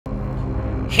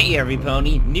Hey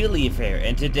everybody, Newleaf here,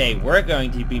 and today we're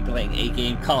going to be playing a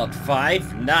game called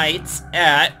Five Nights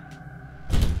at...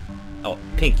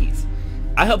 Pinkies.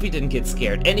 I hope you didn't get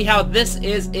scared. Anyhow, this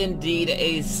is indeed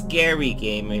a scary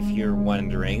game, if you're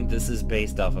wondering. This is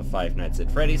based off of Five Nights at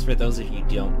Freddy's, for those of you who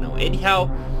don't know. Anyhow,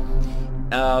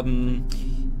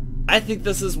 I think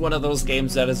this is one of those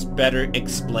games that is better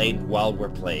explained while we're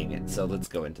playing it, so let's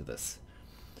go into this.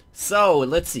 So,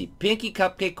 let's see. Pinky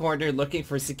Cupcake Corner looking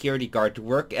for security guard to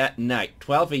work at night,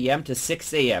 12 a.m. to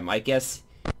 6 a.m. I guess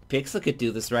Pixel could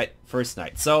do this right first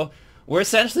night. So, we're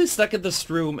essentially stuck in this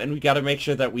room, and we gotta make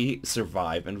sure that we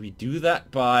survive. And we do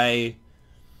that by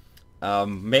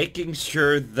making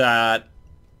sure that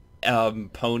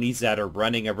ponies that are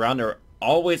running around are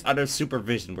always under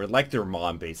supervision. We're like their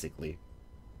mom, basically.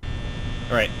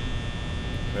 Alright.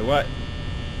 Wait, what?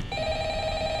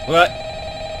 What?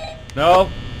 No?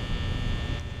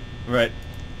 Right.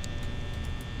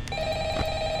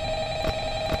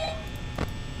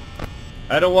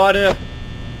 I don't want to.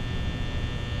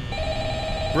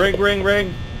 Ring, ring,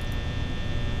 ring.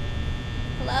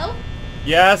 Hello?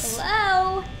 Yes?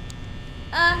 Hello?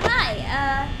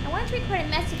 Hi. I wanted to record a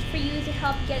message for you to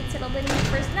help get it settled in your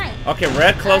first night. Okay,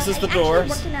 red closes the I doors.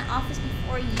 worked in that office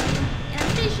before you, and I'm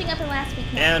finishing up in last week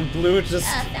now. And blue just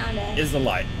found it. is the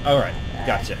light. Alright,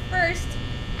 gotcha. First,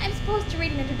 I'm supposed to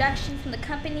read an introduction from the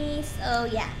company, so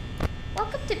yeah.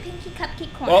 Welcome to Pinky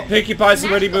Cupcake Corner. Oh, Pinkie Pie's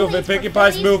already moving. Pinkie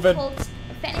Pie's moving. Where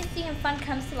fantasy and fun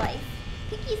comes to life.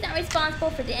 Pinky's not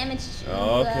responsible for damage to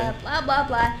okay. blah blah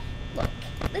blah. Look,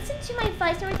 listen to my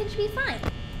advice and everything should be fine.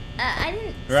 I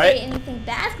didn't say anything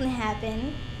bad's gonna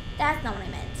happen. That's not what I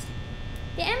meant.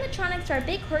 The animatronics are a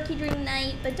big quirky during the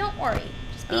night, but don't worry.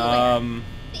 Just be aware.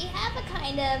 They have a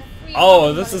kind of free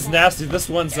this is nasty. This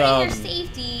one's your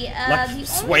safety. like The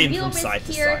swaying only real from risk side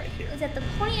to here side here. is that the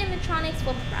pony animatronics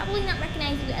will probably not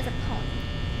recognize you as a pony.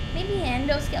 Maybe an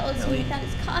endoskeleton without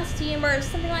his costume or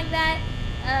something like that.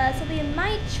 So they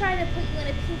might try to put you in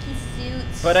a Pinky suit.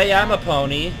 But I am a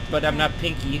pony, but I'm not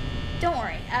Pinky. Don't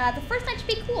worry. The first night should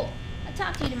be cool. I'll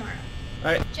talk to you tomorrow.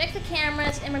 Alright. Check the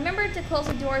cameras and remember to close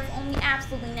the door if only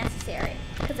absolutely necessary,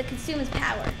 because it consumes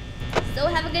power. So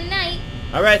have a good night.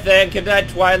 Alright then, good night,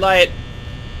 Twilight.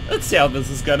 Let's see how this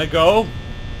is gonna go.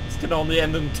 This can only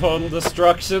end in total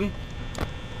destruction.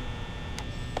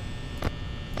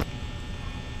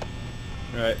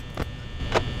 Alright.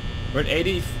 We're at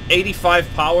 85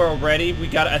 power already.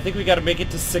 I think we gotta make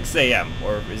it to 6 a.m.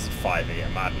 Or is it 5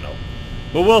 a.m.? I don't know.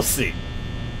 But we'll see.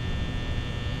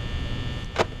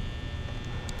 Let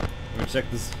me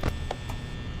check this.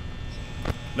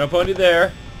 No pony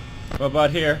there. What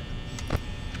about here?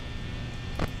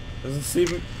 Doesn't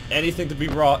seem anything to be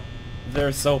brought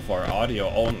there so far. Audio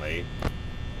only.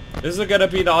 Is there gonna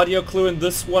be an audio clue in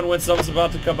this one when someone's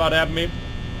about to come out at me?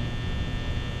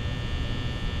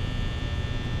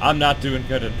 I'm not doing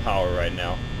good in power right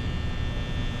now.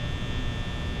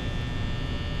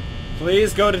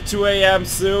 Please go to 2 a.m.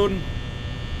 soon.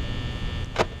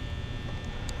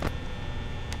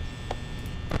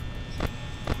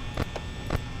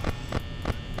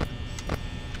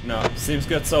 No, seems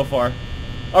good so far.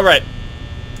 Alright.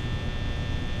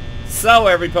 So,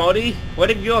 everybody, what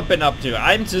have you been up to?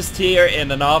 I'm just here in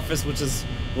an office which is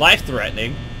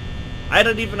life-threatening. I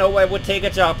don't even know why I would take a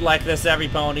job like this,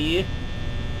 everybody.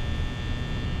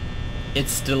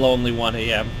 It's still only 1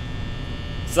 a.m.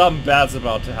 Something bad's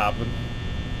about to happen.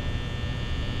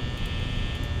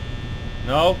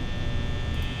 No?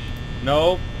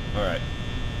 No? Alright.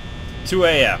 2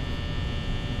 a.m.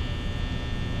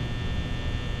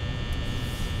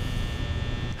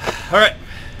 Alright.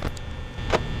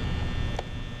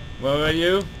 What about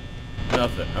you?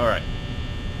 Nothing. Alright.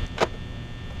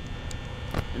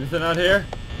 Anything out here?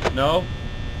 No?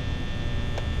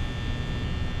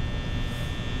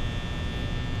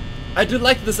 I do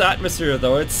like this atmosphere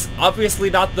though. It's obviously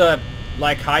not the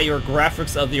higher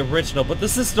graphics of the original, but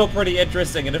this is still pretty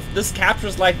interesting. And if this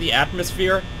captures like the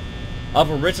atmosphere of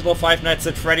original Five Nights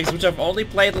at Freddy's, which I've only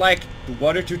played like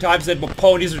 1 or 2 times in, but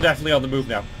ponies are definitely on the move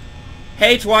now.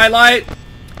 Hey Twilight!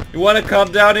 You want to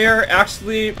come down here?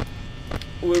 Actually,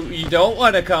 you don't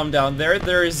want to come down there.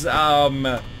 There's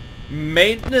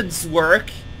maintenance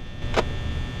work.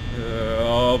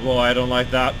 Oh boy, I don't like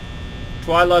that.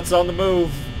 Twilight's on the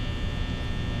move.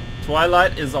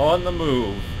 Twilight is on the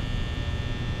move.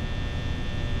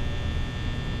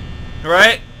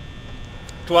 Alright?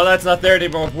 Twilight's not there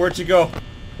anymore. Where'd she go?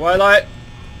 Twilight?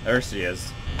 There she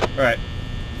is. Alright.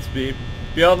 Let's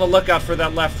be on the lookout for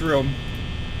that left room.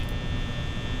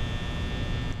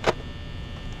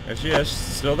 There she is.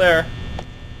 Still there.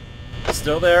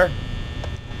 Still there.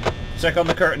 Check on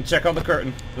the curtain. Check on the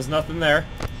curtain. There's nothing there.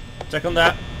 Check on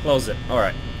that. Close it.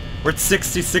 Alright. We're at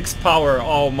 66 power.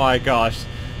 Oh my gosh.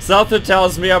 Something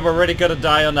tells me I'm already gonna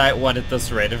die on night 1 at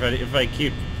this rate if I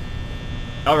keep...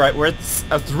 Alright, we're at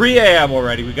 3 a.m.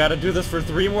 already. We gotta do this for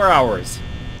 3 more hours.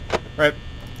 Right.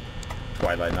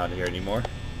 Twilight not here anymore.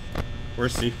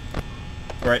 Where's she?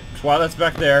 Right, Twilight's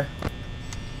back there.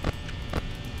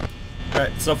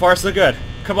 Right, so far so good.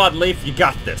 Come on, Leaf, you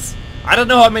got this. I don't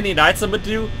know how many nights I'm gonna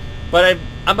do, but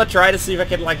I'm gonna try to see if I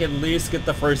can, like, at least get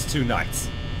the first 2 nights.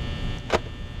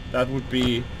 That would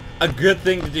be a good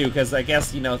thing to do, because I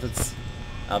guess, you know, that's...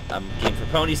 I'm game for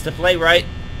ponies to play, right?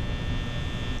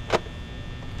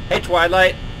 Hey,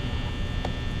 Twilight.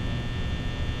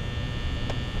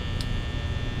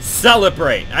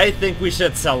 Celebrate! I think we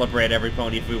should celebrate every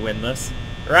pony if we win this.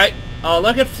 Right? Oh,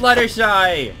 look at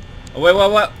Fluttershy! Oh, wait,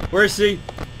 what? Where is she?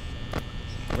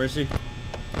 Where is she?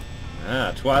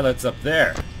 Ah, Twilight's up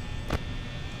there.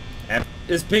 And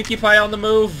is Pinkie Pie on the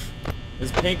move?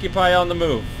 Is Pinkie Pie on the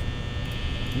move?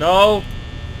 No?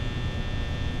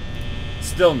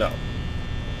 Still no.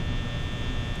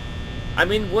 I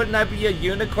mean, wouldn't I be a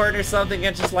unicorn or something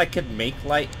and just, like, could make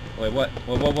light? Wait, what?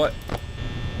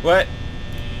 What?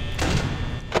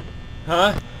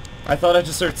 Huh? I thought I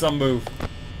just heard some move.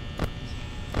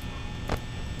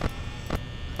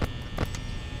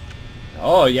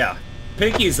 Oh, yeah.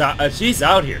 Pinkie's out. She's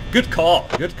out here. Good call.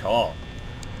 Good call.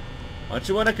 Don't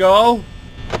you want to go?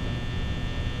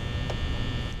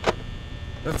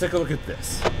 Let's take a look at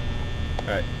this.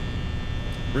 Alright.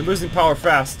 We're losing power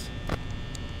fast.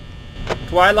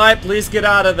 Twilight, please get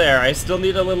out of there. I still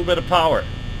need a little bit of power.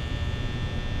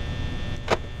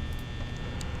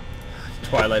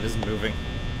 Twilight isn't moving.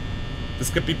 This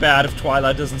could be bad if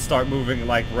Twilight doesn't start moving,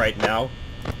 like, right now.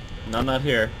 No, not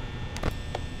here.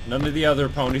 None of the other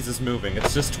ponies is moving.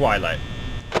 It's just Twilight.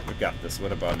 We got this.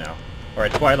 What about now?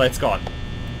 Alright, Twilight's gone.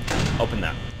 Open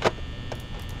that.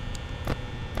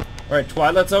 Alright,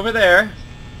 Twilight's over there.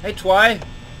 Hey, Twi.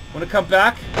 Wanna come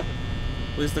back?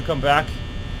 Please do come back.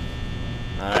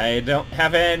 I don't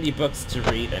have any books to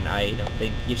read, and I don't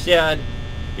think you should.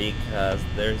 Because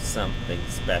there's something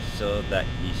special that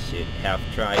you should have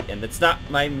tried, and it's not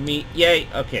my meat. Yay!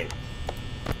 Okay.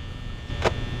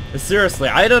 Seriously,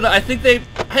 I don't know.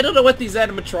 I don't know what these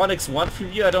animatronics want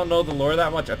from you. I don't know the lore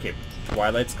that much. Okay,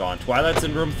 Twilight's gone. Twilight's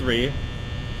in room 3.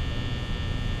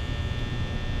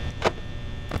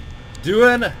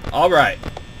 Doing alright.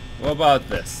 What about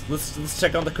this? Let's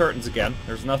check on the curtains again.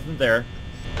 There's nothing there.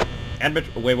 And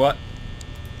wait, what?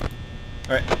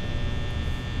 Alright.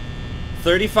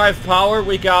 35 power.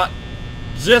 We got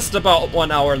just about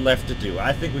 1 hour left to do.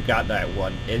 I think we got that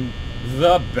one in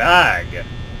the bag.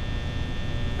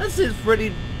 This is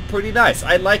pretty nice.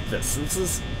 I like this.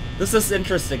 This is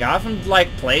interesting. I haven't,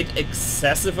 like, played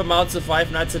excessive amounts of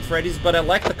Five Nights at Freddy's, but I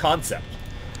like the concept.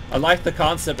 I like the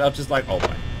concept of just like, oh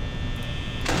my.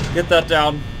 Get that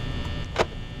down.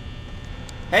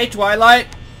 Hey, Twilight.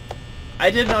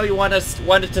 I didn't know you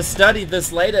wanted to study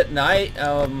this late at night.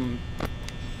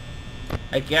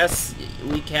 I guess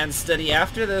we can study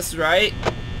after this, right?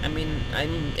 I mean,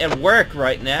 I'm at work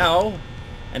right now,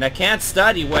 and I can't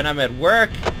study when I'm at work.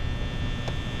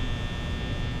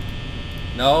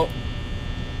 No.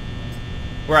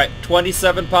 Right,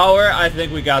 27 power. I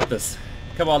think we got this.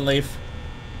 Come on, Leaf.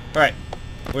 Alright.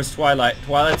 Where's Twilight?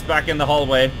 Twilight's back in the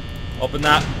hallway. Open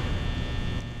that.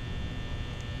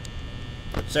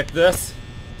 Let's check this.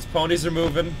 These ponies are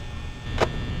moving.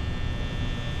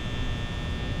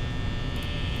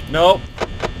 Nope.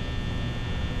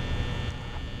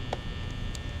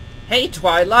 Hey,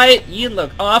 Twilight, you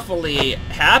look awfully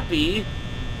happy.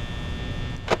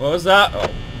 What was that? Oh,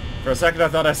 for a second I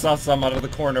thought I saw some out of the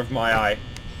corner of my eye.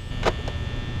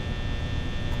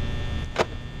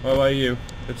 What about you?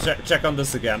 Let's check on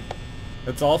this again.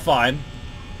 It's all fine.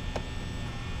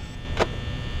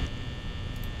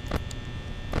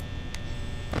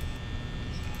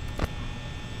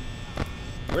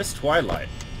 Where's Twilight?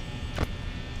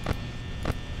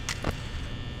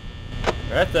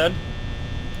 Alright then.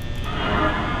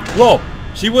 Whoa!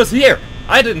 She was here!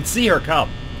 I didn't see her come.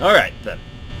 Alright then.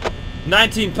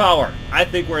 19 power. I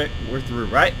think we're through,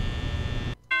 right?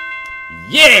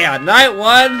 Yeah! Night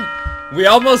 1! We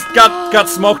almost got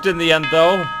smoked in the end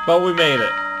though, but we made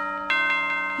it.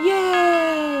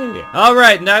 Yay!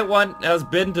 Alright, night 1 has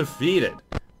been defeated.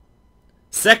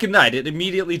 Second night, it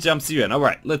immediately jumps you in.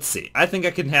 Alright, let's see. I think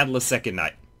I can handle a second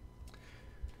night.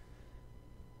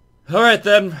 Alright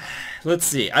then. Let's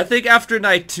see. I think after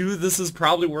night 2, this is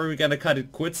probably where we're gonna cut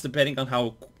it quits, depending on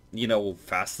how, you know,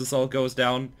 fast this all goes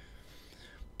down.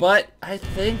 But I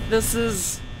think this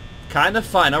is kind of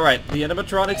fine. Alright, the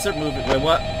animatronics are moving. Wait,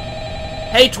 what?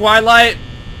 Hey, Twilight!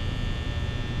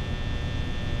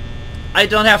 I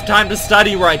don't have time to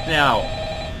study right now.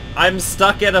 I'm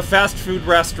stuck at a fast food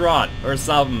restaurant or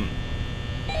something.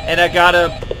 And I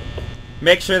gotta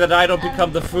make sure that I don't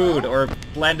become the food or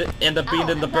end up being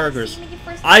in the burgers.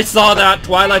 I saw that!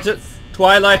 Twilight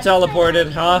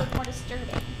teleported, huh? More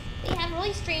disturbing. They have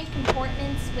really strange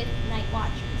comportments with night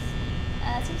watchers.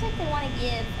 Seems like they want to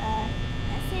give a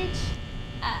message.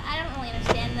 I don't really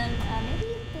understand them.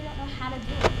 Maybe they don't know how to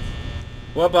do it.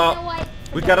 What about... You know what?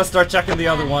 We gotta start checking the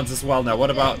other ones as well now. What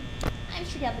about... I'm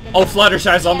sure you have a good Oh,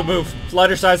 Fluttershy's on the move.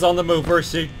 Fluttershy's on the move. Where is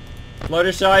she?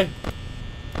 Fluttershy?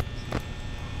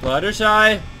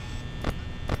 Fluttershy?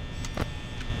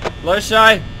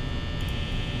 Fluttershy?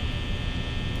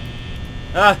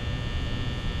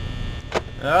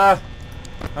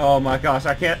 Oh my gosh,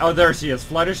 I can't... Oh, there she is.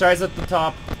 Fluttershy's at the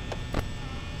top.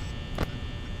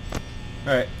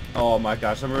 Alright. Oh my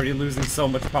gosh, I'm already losing so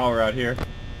much power out here.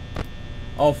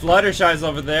 Oh, Fluttershy's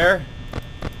over there.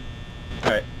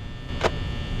 Alright.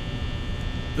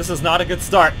 This is not a good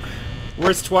start.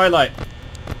 Where's Twilight?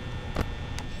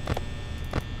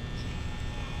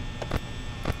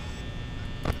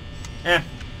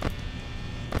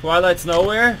 Twilight's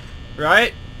nowhere,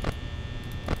 right?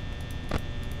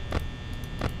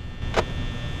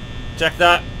 Check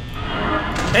that.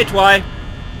 Hey, Twi.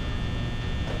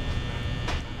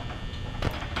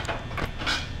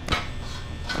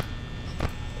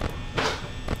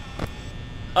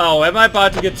 Oh, am I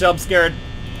about to get jump scared?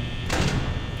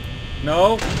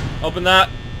 No? Open that.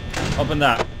 Open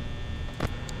that.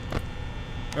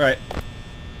 Alright.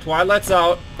 Twilight's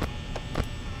out.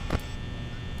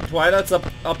 Twilight's up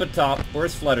at top.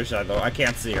 Where's Fluttershy, though? I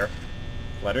can't see her.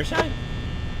 Fluttershy?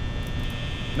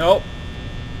 Nope.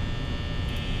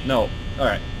 No.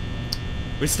 Alright.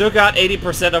 We still got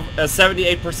 80% of...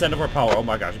 78% of our power. Oh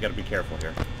my gosh, we gotta be careful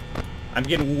here. I'm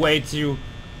getting way too...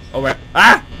 Oh, wait.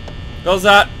 Ah! Goes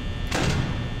that.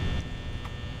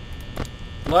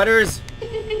 Flutters.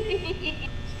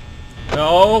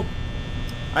 No.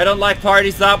 I don't like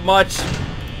parties that much.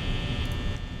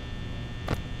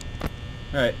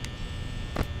 Alright.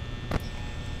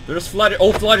 There's Flutter.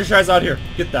 Oh, Fluttershy's out here.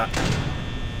 Get that.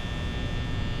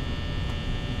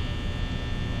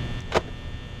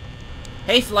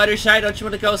 Hey, Fluttershy, don't you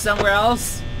want to go somewhere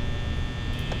else?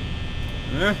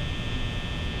 Huh?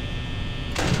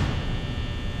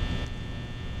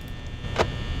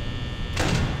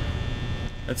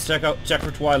 Let's check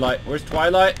for Twilight. Where's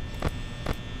Twilight?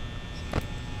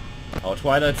 Oh,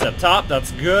 Twilight's up top.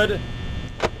 That's good.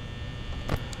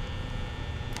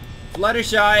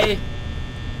 Fluttershy.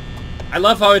 I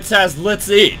love how it says, let's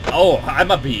eat. Oh,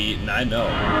 I'm a be eaten, I know.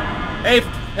 Hey,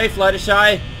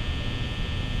 Fluttershy.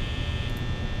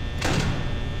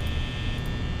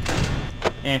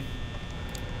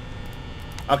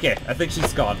 Okay, I think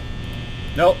she's gone.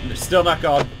 Nope, still not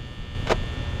gone.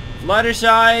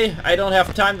 Fluttershy, I don't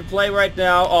have time to play right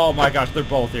now. Oh my gosh, they're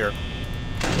both here.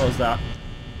 Close that.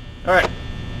 Alright,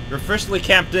 we're officially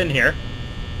camped in here.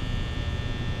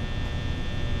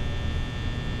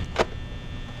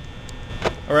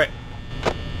 Alright.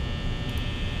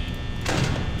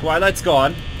 Twilight's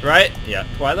gone, right? Yeah,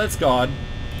 Twilight's gone.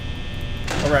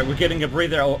 Alright, we're getting a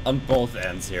breather on both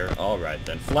ends here. Alright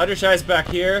then. Fluttershy's back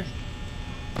here.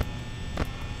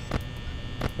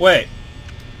 Wait.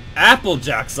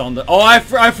 Applejack's on the... Oh,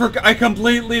 I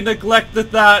completely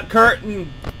neglected that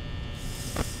curtain.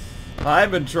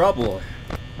 I'm in trouble.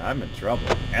 I'm in trouble.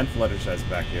 And Fluttershy's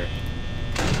back here.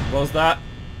 Close that.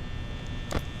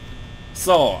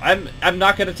 So, I'm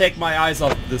not gonna take my eyes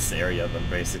off this area then,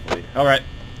 basically. Alright.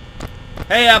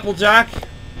 Hey, Applejack!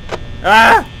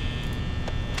 Ah!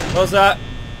 Close that.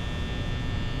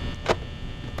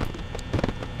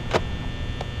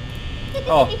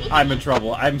 Oh, I'm in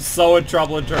trouble. I'm so in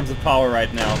trouble in terms of power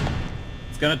right now.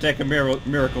 It's gonna take a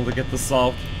miracle to get this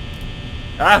solved.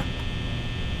 Ah!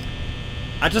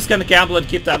 I'm just gonna gamble and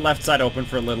keep that left side open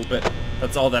for a little bit.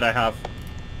 That's all that I have.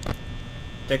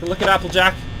 Take a look at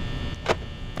Applejack.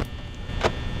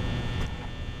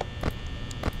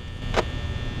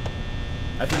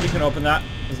 I think we can open that.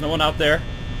 There's no one out there.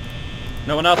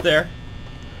 No one out there.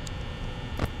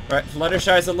 Alright,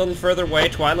 Fluttershy's a little further away.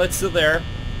 Twilight's still there.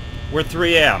 We're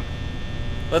 3 a.m.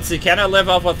 Let's see, can I live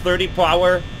off of 30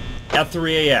 power at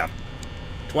 3 a.m.?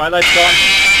 Twilight's gone.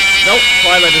 Nope,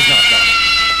 Twilight is not gone.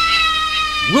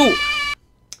 Woo!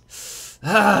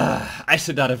 I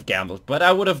should not have gambled, but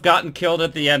I would have gotten killed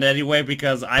at the end anyway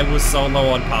because I was so low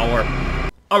on power.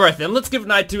 Alright then, let's give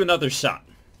Night 2 another shot.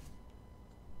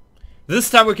 This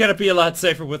time we're gonna be a lot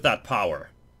safer with that power.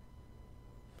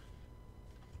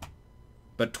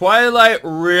 But Twilight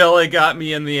really got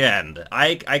me in the end.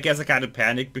 I guess I kind of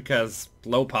panicked because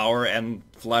low power and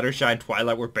Fluttershy and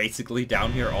Twilight were basically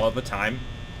down here all the time.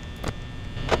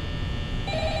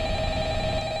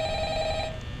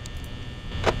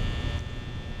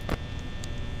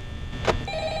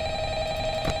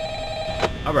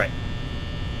 Alright.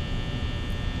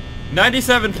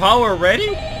 97 power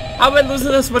already? How am I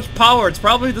losing this much power? It's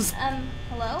probably this...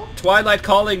 hello? Twilight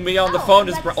calling me on the phone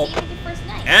is...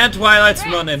 And Twilight's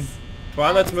running.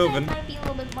 Twilight's moving. Might be a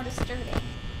little bit more disturbing.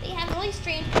 They have really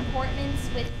strange comportments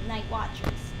with night watchers.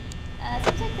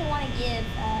 Seems like they want to give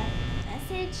a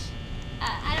message.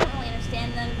 I don't really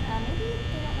understand them. Maybe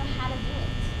they don't know how to do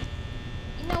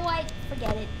it. You know what?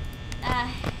 Forget it.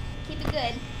 Keep it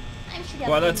good. I'm sure.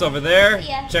 Twilight's over there.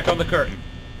 Check on the curtain.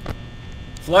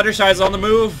 Fluttershy's on the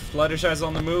move. Fluttershy's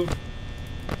on the move.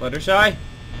 Fluttershy.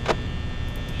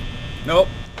 Nope.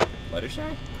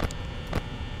 Fluttershy?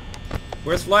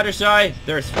 Where's Fluttershy?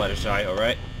 There's Fluttershy,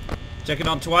 alright. Checking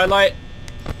on Twilight.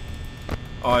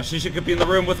 Oh, she should be in the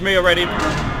room with me already.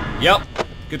 Yep.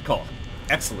 Good call.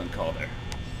 Excellent call there.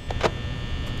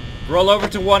 Roll over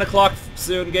to 1 o'clock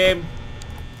soon, game.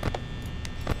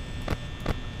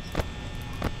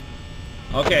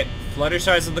 Okay,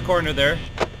 Fluttershy's in the corner there.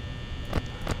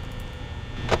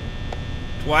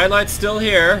 Twilight's still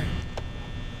here.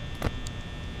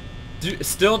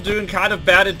 Still doing kind of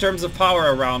bad in terms of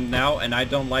power around now, and I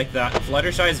don't like that.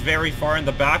 Fluttershy's very far in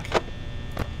the back.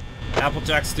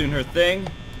 Applejack's doing her thing.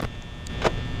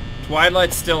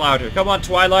 Twilight's still out here. Come on,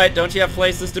 Twilight. Don't you have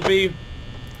places to be?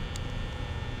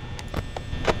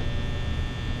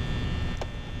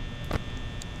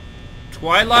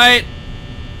 Twilight,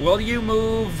 will you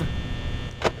move?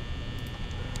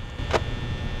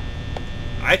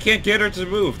 I can't get her to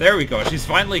move. There we go. She's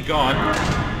finally gone.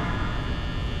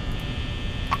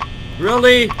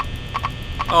 Really?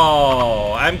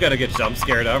 Oh, I'm gonna get jump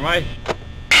scared, am I?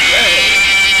 Hey,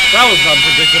 that was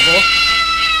unpredictable.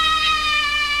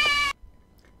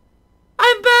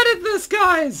 I'm bad at this,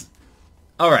 guys!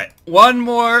 Alright, one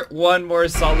more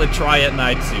solid try at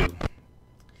night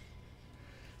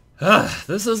 2.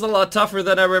 This is a lot tougher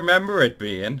than I remember it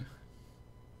being.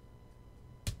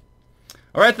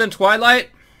 Alright then,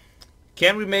 Twilight.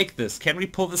 Can we make this? Can we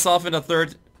pull this off in a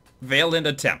third valiant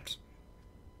attempt?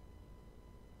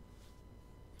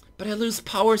 But I lose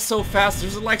power so fast.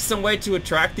 There's like some way to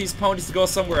attract these ponies to go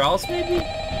somewhere else, maybe?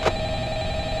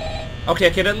 Okay, I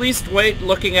can at least wait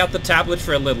looking at the tablet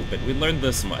for a little bit. We learned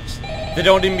this much. They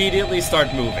don't immediately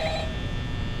start moving.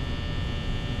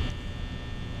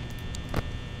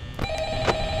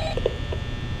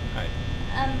 Alright.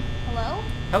 Hello?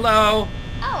 Hello?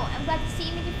 Oh, I'm glad to see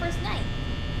you make your first night.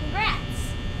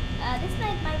 Congrats. This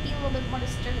night might be a little bit more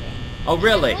disturbing. Oh,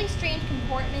 really? Really strange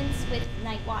comportments with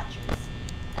night watchers.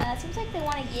 Seems like they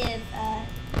want to give a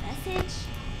message.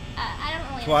 I don't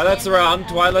really Twilight's around.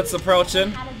 Twilight's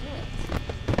approaching. How to do it.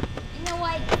 You know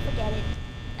what? Forget it.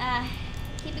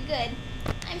 Keep it good.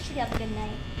 I'm sure you have a good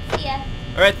night. See ya.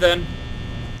 Alright then.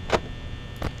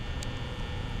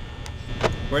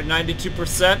 We're at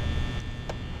 92%.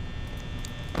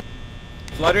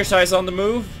 Fluttershy's on the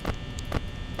move.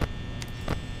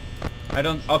 I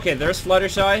don't... Okay, there's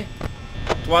Fluttershy.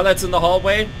 Twilight's in the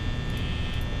hallway.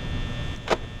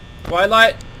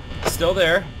 Twilight, still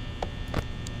there.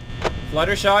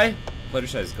 Fluttershy?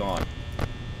 Fluttershy's gone.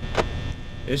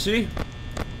 Is she?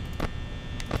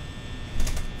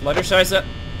 Fluttershy's up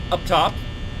top.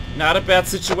 Not a bad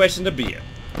situation to be in.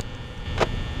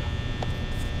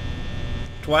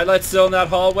 Twilight's still in that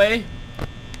hallway.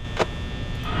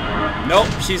 Nope,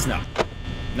 she's not.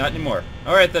 Not anymore.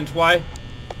 Alright then, Twi.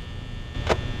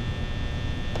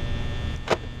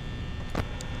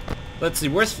 Let's see,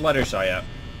 where's Fluttershy at?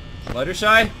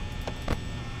 Fluttershy?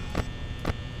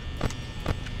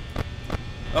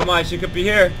 Oh my, she could be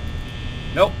here.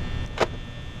 Nope.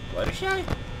 Fluttershy?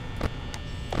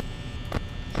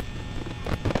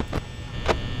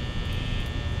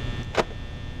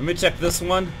 Let me check this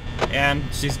one. And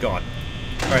she's gone.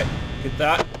 Alright, get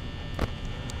that.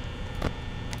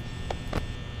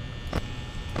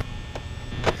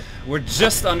 We're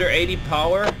just under 80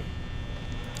 power.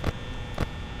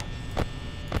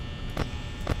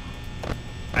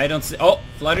 I don't see... Oh,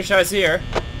 Fluttershy's here.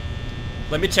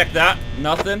 Let me check that.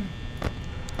 Nothing.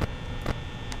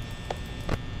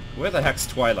 Where the heck's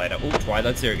Twilight? Oh,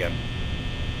 Twilight's here again.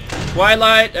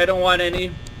 Twilight, I don't want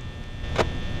any.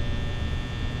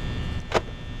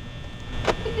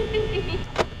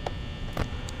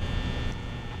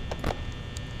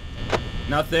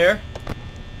 Not there.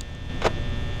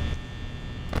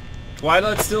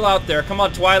 Twilight's still out there. Come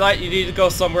on, Twilight, you need to go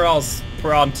somewhere else.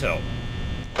 Pronto.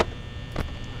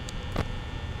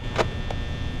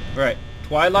 Right.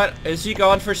 Twilight, is she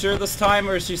gone for sure this time,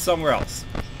 or is she somewhere else?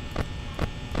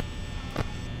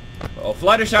 Oh,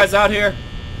 Fluttershy's out here.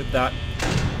 Get that.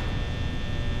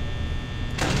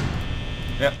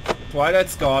 Yep.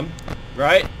 Twilight's gone.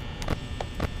 Right?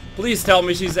 Please tell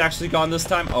me she's actually gone this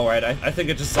time. Oh, right. I think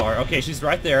I just saw her. Okay, she's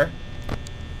right there.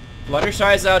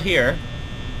 Fluttershy's out here.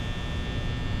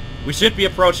 We should be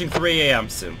approaching 3 a.m.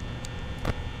 soon.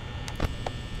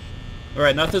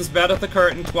 Alright, nothing's bad at the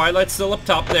curtain. Twilight's still up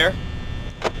top there.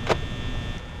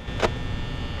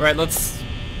 Alright, let's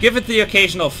give it the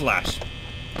occasional flash.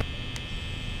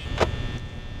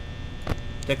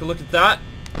 Take a look at that.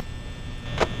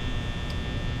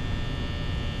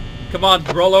 Come on,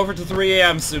 roll over to 3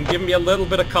 a.m. soon. Give me a little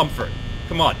bit of comfort.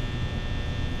 Come on.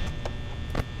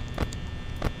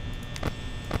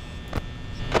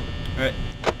 Alright.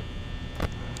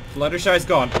 Fluttershy's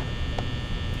gone.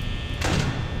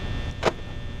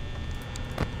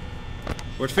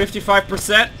 We're at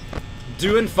 55%.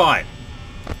 Doing fine.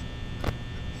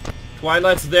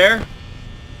 Twilight's there.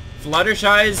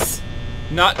 Fluttershy's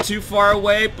not too far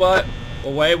away, but...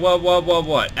 Away,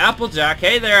 what? Applejack.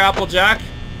 Hey there, Applejack.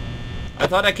 I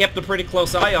thought I kept a pretty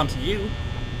close eye onto you.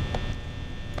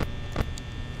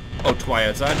 Oh,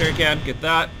 Twilight's out here again. Get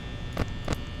that.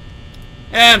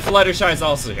 And Fluttershy's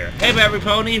also here. Hey, Baby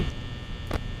Pony.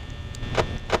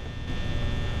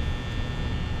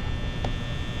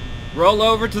 Roll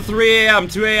over to 3 a.m.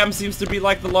 2 a.m. seems to be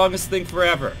like the longest thing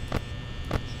forever.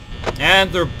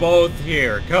 And they're both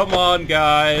here. Come on,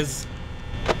 guys.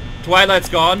 Twilight's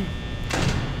gone.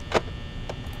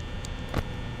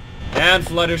 And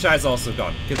Fluttershy's also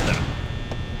gone. Get that.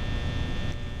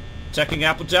 Checking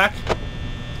Applejack.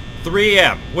 3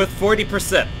 a.m. with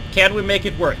 40%. Can we make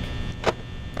it work?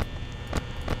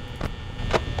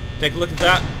 Take a look at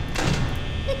that.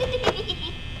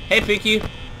 Hey, Pinky.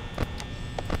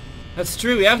 That's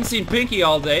true. We haven't seen Pinky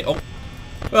all day. Oh.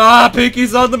 Ah,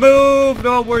 Pinky's on the move.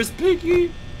 No, where's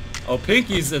Pinky? Oh,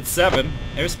 Pinky's at 7.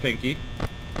 There's Pinky.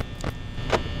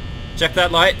 Check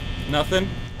that light. Nothing.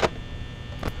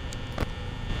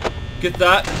 Get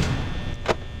that.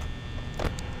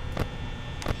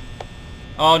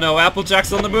 Oh no,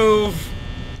 Applejack's on the move.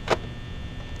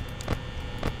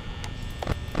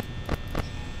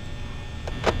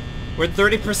 We're at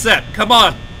 30%. Come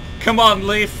on. Come on,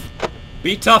 Leaf.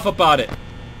 Be tough about it.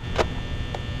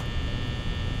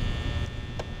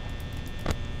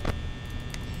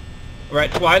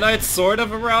 Right, Twilight's sort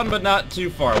of around, but not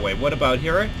too far away. What about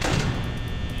here?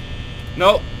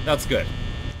 Nope, that's good.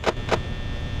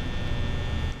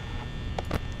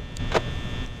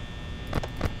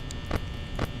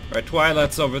 Right,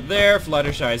 Twilight's over there.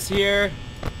 Fluttershy's here.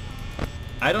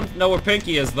 I don't know where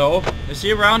Pinky is, though. Is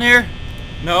she around here?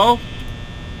 No?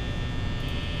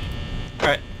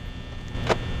 Alright.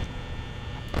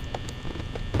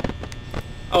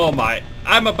 Oh my.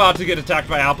 I'm about to get attacked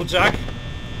by Applejack.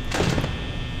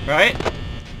 Right?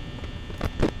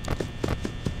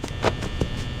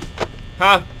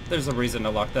 Ha! There's a reason to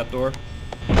lock that door.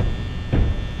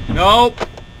 Nope!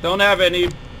 Don't have any.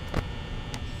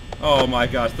 Oh my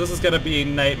gosh, this is gonna be a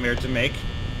nightmare to make.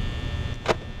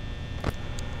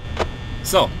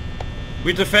 So,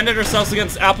 we defended ourselves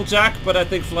against Applejack, but I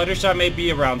think Fluttershy may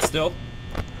be around still.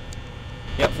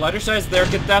 Yep, Fluttershy's there.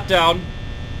 Get that down.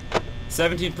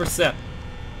 17%.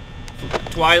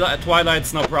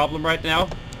 Twilight's no problem right now.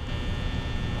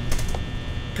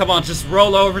 Come on, just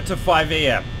roll over to 5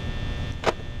 a.m.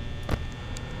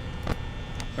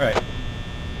 Alright.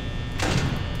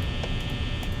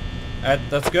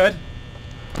 That's good.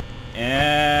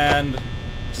 And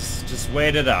just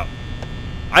wait it out.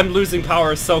 I'm losing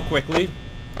power so quickly.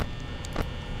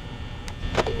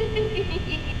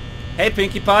 Hey,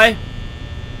 Pinkie Pie.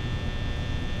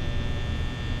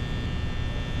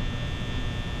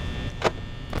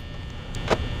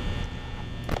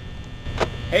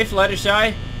 Hey,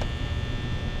 Fluttershy.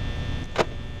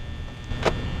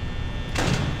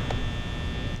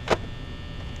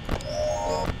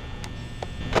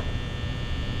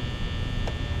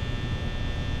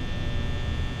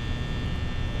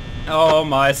 Oh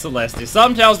my Celeste.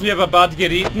 Something tells me I'm about to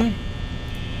get eaten.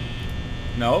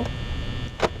 No?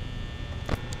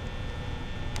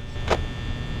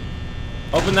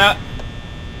 Open that.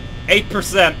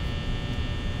 8%.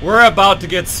 We're about to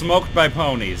get smoked by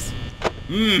ponies.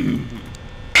 Mmm.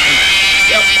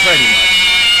 Yep, pretty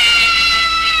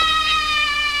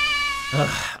much.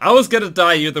 I was gonna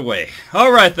die either way.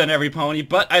 Alright then, every pony,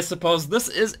 but I suppose this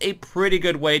is a pretty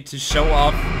good way to show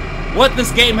off what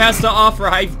this game has to offer.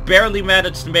 I've barely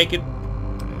managed to make it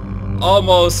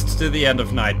almost to the end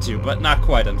of night 2, but not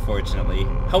quite, unfortunately.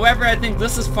 However, I think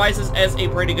this suffices as a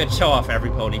pretty good show-off, every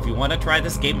pony, if you want to try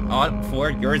this game out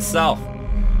for yourself.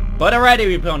 But alright,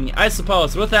 every pony, I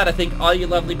suppose with that I thank all you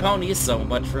lovely ponies so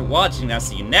much for watching. I'll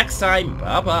see you next time.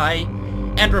 Bye-bye.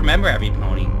 And remember, every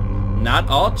pony, not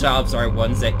all jobs are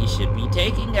ones that you should be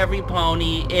taking, every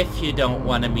pony, if you don't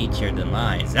want to meet your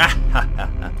demise.